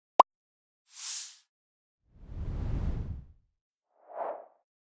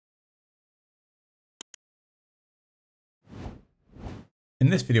In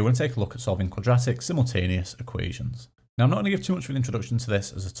this video, we're going to take a look at solving quadratic simultaneous equations. Now, I'm not going to give too much of an introduction to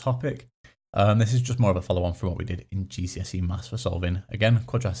this as a topic. This is just more of a follow-on from what we did in GCSE Maths for solving, again,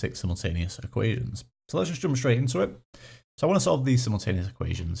 quadratic simultaneous equations. So let's just jump straight into it. So I want to solve these simultaneous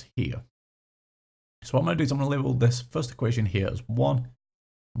equations here. So what I'm going to do is I'm going to label this first equation here as 1,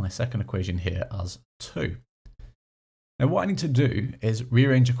 my second equation here as 2. Now, what I need to do is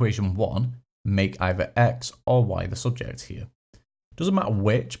rearrange equation 1, make either x or y the subject here. Doesn't matter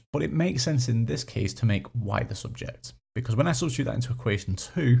which, but it makes sense in this case to make y the subject, because when I substitute that into equation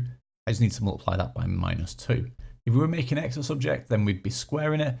 2, I just need to multiply that by minus 2. If we were making x a subject, then we'd be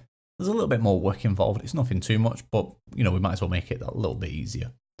squaring it. There's a little bit more work involved. It's nothing too much, but we might as well make it a little bit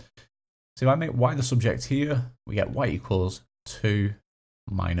easier. So if I make y the subject here, we get y equals 2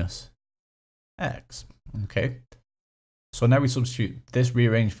 minus x. Okay. So now we substitute this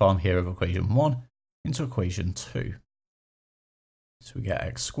rearranged form here of equation 1 into equation 2. So we get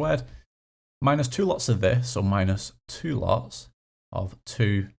x squared minus 2 lots of this, so minus 2 lots of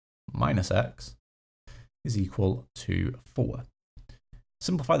 2 minus x is equal to 4.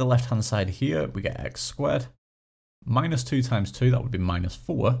 Simplify the left hand side here, we get x squared minus 2 times 2, that would be minus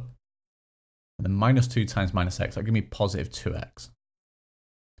 4. And then minus 2 times minus x, that would give me positive 2x.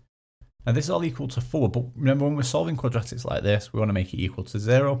 Now this is all equal to 4, but remember when we're solving quadratics like this, we want to make it equal to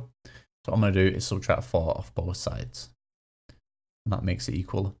 0. So what I'm going to do is subtract 4 off both sides. And that makes it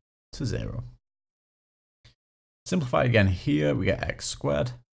equal to 0. Simplify again here, we get x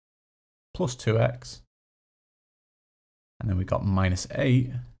squared plus 2x. And then we got minus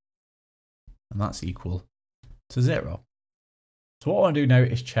 8. And that's equal to 0. So what I want to do now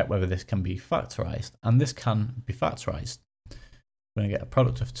is check whether this can be factorized. And this can be factorized. We're going to get a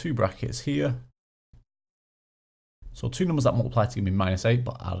product of 2 brackets here. So 2 numbers that multiply to give me minus 8,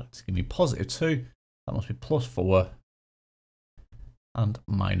 but add to give me positive 2. That must be plus 4 and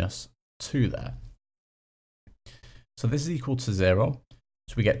minus 2 there. So this is equal to 0.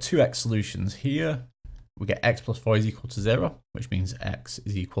 So we get 2x solutions here. We get x plus 4 is equal to 0, which means x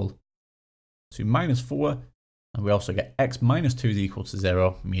is equal to minus 4. And we also get x minus 2 is equal to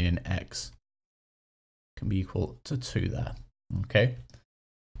 0, meaning x can be equal to 2 there. Okay.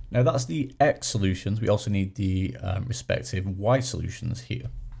 Now that's the x solutions. We also need the respective y solutions here.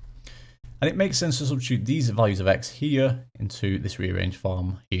 And it makes sense to substitute these values of x here into this rearranged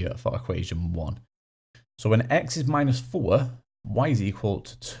form here for equation 1. So when x is minus 4, y is equal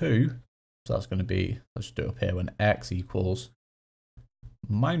to 2. So that's going to be, let's just do it up here, when x equals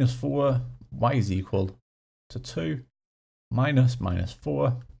minus 4, y is equal to 2 minus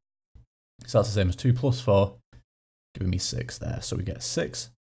 4. So that's the same as 2 plus 4, giving me 6 there. So we get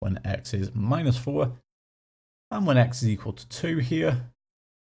 6 when x is minus 4. And when x is equal to 2 here,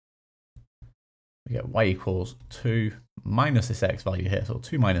 we get y equals 2 minus this x value here. So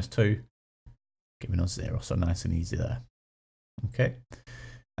 2 minus 2, giving us 0. So nice and easy there. Okay.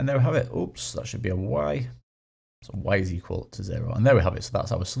 And there we have it. Oops, that should be a y. So y is equal to 0. And there we have it. So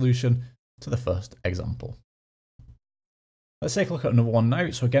that's our solution to the first example. Let's take a look at another one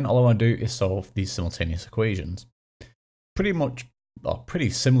now. So again, all I want to do is solve these simultaneous equations. Pretty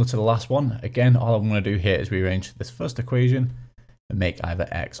similar to the last one. Again, all I'm going to do here is rearrange this first equation and make either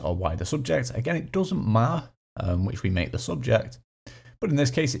x or y the subject. Again, it doesn't matter which we make the subject, but in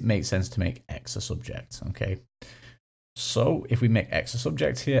this case, it makes sense to make x a subject. Okay. So if we make x a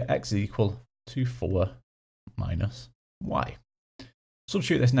subject here, x is equal to 4 minus y.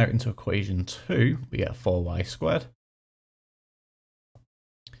 Substitute this now into equation 2, we get 4y squared.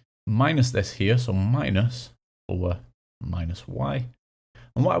 Minus this here, so minus 4 minus y.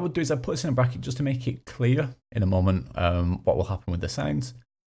 And what I would do is I put this in a bracket just to make it clear in a moment what will happen with the signs.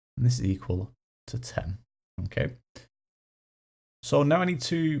 And this is equal to 10. Okay. So now I need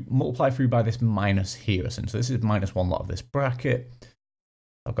to multiply through by this minus here. So this is minus 1 lot of this bracket.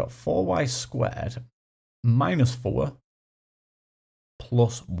 I've got 4y squared minus 4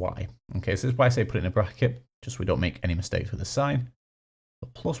 plus y. Okay, so this is why I say put it in a bracket, just so we don't make any mistakes with the sign.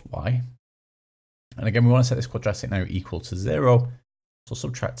 But plus y. And again, we want to set this quadratic now equal to 0. So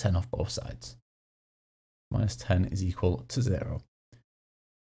subtract 10 off both sides. Minus 10 is equal to 0.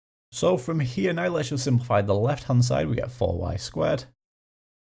 So from here now, let's just simplify the left-hand side. We get 4y squared.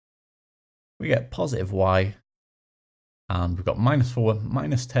 We get positive y. And we've got minus 4,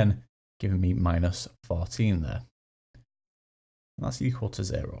 minus 10, giving me minus 14 there. And that's equal to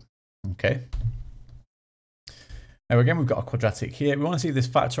 0. Okay. Now again, we've got a quadratic here. We want to see if this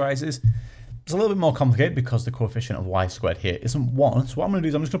factorizes. It's a little bit more complicated because the coefficient of y squared here isn't 1. So what I'm going to do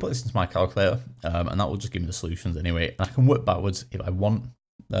is I'm just going to put this into my calculator, and that will just give me the solutions anyway. And I can work backwards if I want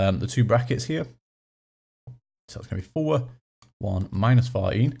the 2 brackets here. So it's going to be 4 1 minus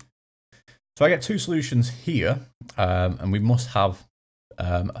 14. So I get two solutions here, and we must have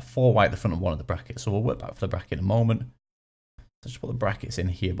a 4y at the front of one of the brackets. So we'll work back for the bracket in a moment. So just put the brackets in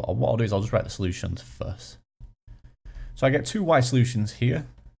here, but what I'll do is I'll just write the solutions first. So I get two y solutions here.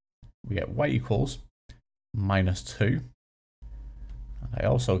 We get y equals minus 2. And I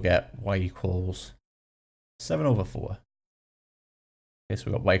also get y equals 7 over 4. Okay, so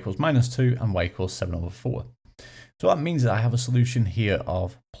we've got y equals minus 2 and y equals 7 over 4. So that means that I have a solution here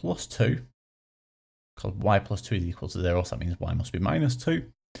of plus 2, because y plus 2 is equal to 0, so that means y must be minus 2.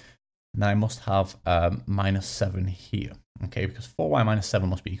 And then I must have minus 7 here, okay, because 4y minus 7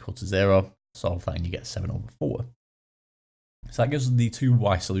 must be equal to 0. Solve that and you get 7 over 4. So that gives us the two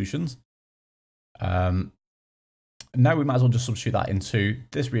y solutions. Now we might as well just substitute that into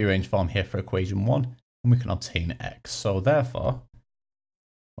this rearranged form here for equation 1, and we can obtain x. So therefore,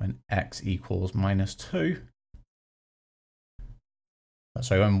 when x equals minus 2,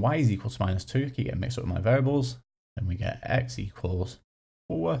 sorry, when y is equal to minus 2, I keep getting mixed up with my variables, then we get x equals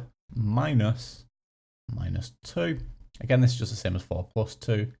 4 minus 2. Again, this is just the same as 4 plus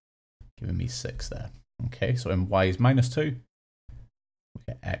 2, giving me 6 there. Okay, so when y is minus 2, we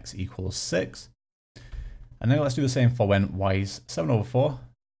get x equals 6. And then let's do the same for when y is 7 over 4.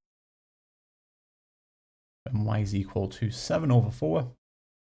 When y is equal to 7 over 4,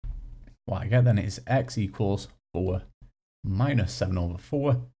 what I get then is x equals 4 minus 7 over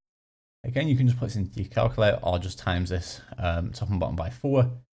 4. Again, you can just put this into your calculator or just times this top and bottom by 4.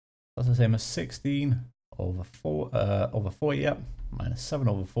 That's the same as 16 over 4, yeah, minus 7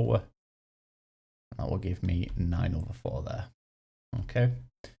 over 4. That will give me 9 over 4 there. Okay,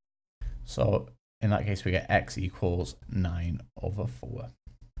 so in that case, we get x equals 9 over 4.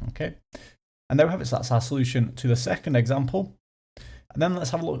 Okay, and there we have it. So that's our solution to the second example. And then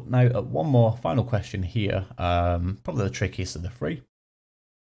let's have a look now at one more final question here, probably the trickiest of the three.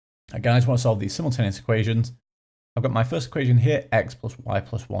 Again, I just want to solve these simultaneous equations. I've got my first equation here, x plus y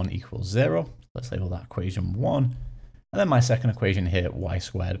plus 1 equals 0. Let's label that equation 1. And then my second equation here, y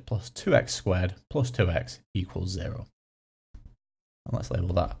squared plus 2x squared plus 2x equals 0. And let's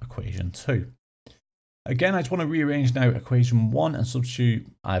label that equation 2. Again, I just want to rearrange now equation 1 and substitute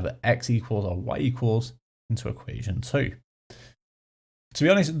either x equals or y equals into equation 2. To be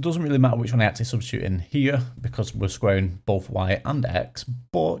honest, it doesn't really matter which one I actually substitute in here because we're squaring both y and x,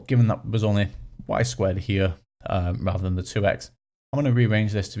 but given that there's only y squared here rather than the 2x, I'm going to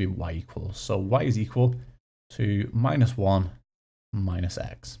rearrange this to be y equals. So y is equal to minus 1 minus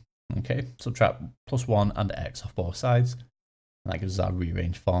x. Okay, subtract plus 1 and x off both sides, and that gives us our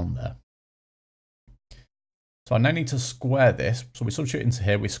rearranged form there. So I now need to square this. So we substitute into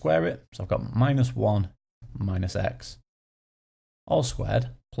here, we square it. So I've got minus 1 minus x all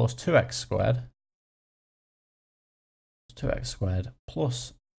squared plus 2x squared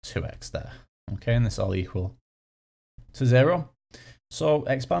plus 2x there. Okay, and this is all equal to 0. So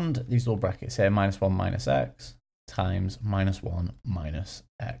expand these little brackets here, minus 1 minus x times minus 1 minus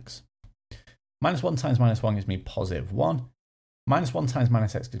x. Minus 1 times minus 1 gives me positive 1. Minus 1 times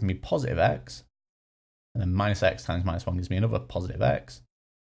minus x gives me positive x. And then minus x times minus 1 gives me another positive x.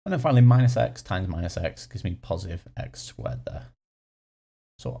 And then finally, minus x times minus x gives me positive x squared there.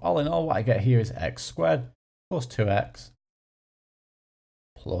 So all in all, what I get here is x squared plus 2x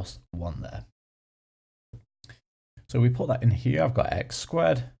plus 1 there. So we put that in here. I've got x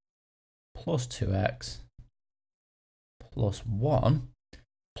squared plus 2x plus 1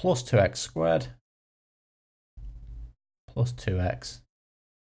 plus 2x squared plus 2x.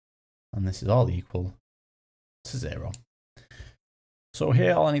 And this is all equal to 0. So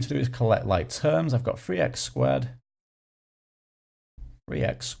here all I need to do is collect like terms. I've got 3x squared,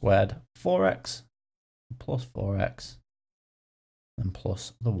 4x plus 4x, and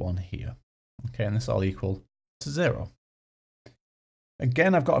plus the 1 here. Okay, and this is all equal to 0.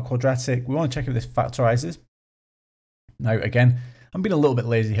 Again, I've got a quadratic. We want to check if this factorizes. Now, again, I'm being a little bit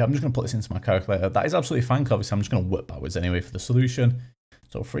lazy here. I'm just going to put this into my calculator. That is absolutely fine, because obviously I'm just going to work backwards anyway for the solution.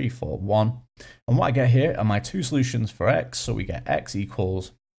 So 3, 4, 1. And what I get here are my two solutions for x. So we get x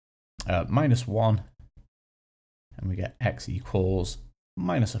equals minus 1. And we get x equals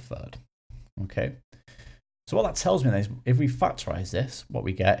minus a third. Okay. So what that tells me then is if we factorize this, what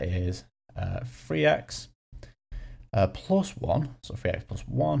we get is 3x plus 1. So 3x plus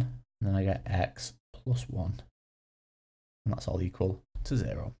 1. And then I get x plus 1. And that's all equal to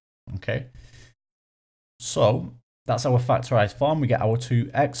 0. Okay. So that's our factorized form. We get our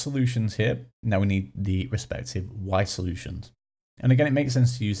two x solutions here. Now we need the respective y solutions. And again, it makes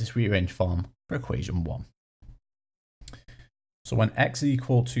sense to use this rearranged form for equation 1. So when x is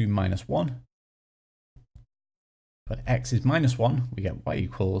equal to minus 1, when x is minus 1, we get y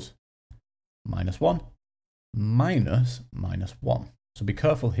equals minus 1 minus minus 1. So be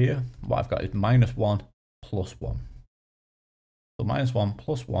careful here. What I've got is minus 1 plus 1. So minus 1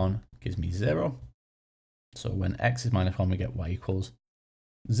 plus 1 gives me 0. So when x is minus 1, we get y equals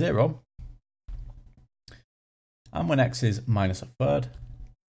 0. And when x is minus a third,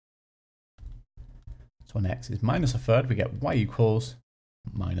 so when x is minus a third, we get y equals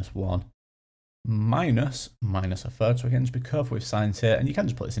minus 1 minus minus a third. So again, just be careful with signs here, and you can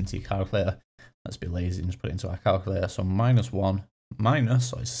just put this into your calculator. Let's be lazy and just put it into our calculator. So minus 1 minus,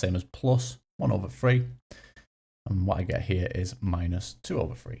 so it's the same as plus 1 over 3. And what I get here is minus 2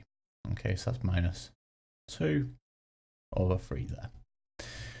 over 3. Okay, so that's minus 2 over 3 there.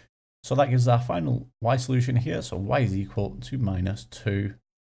 So that gives our final y solution here. So y is equal to minus 2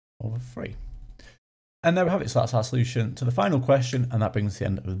 over 3. And there we have it. So that's our solution to the final question. And that brings us to the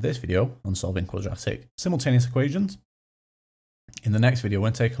end of this video on solving quadratic simultaneous equations. In the next video,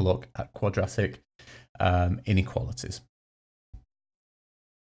 we'll take a look at quadratic inequalities.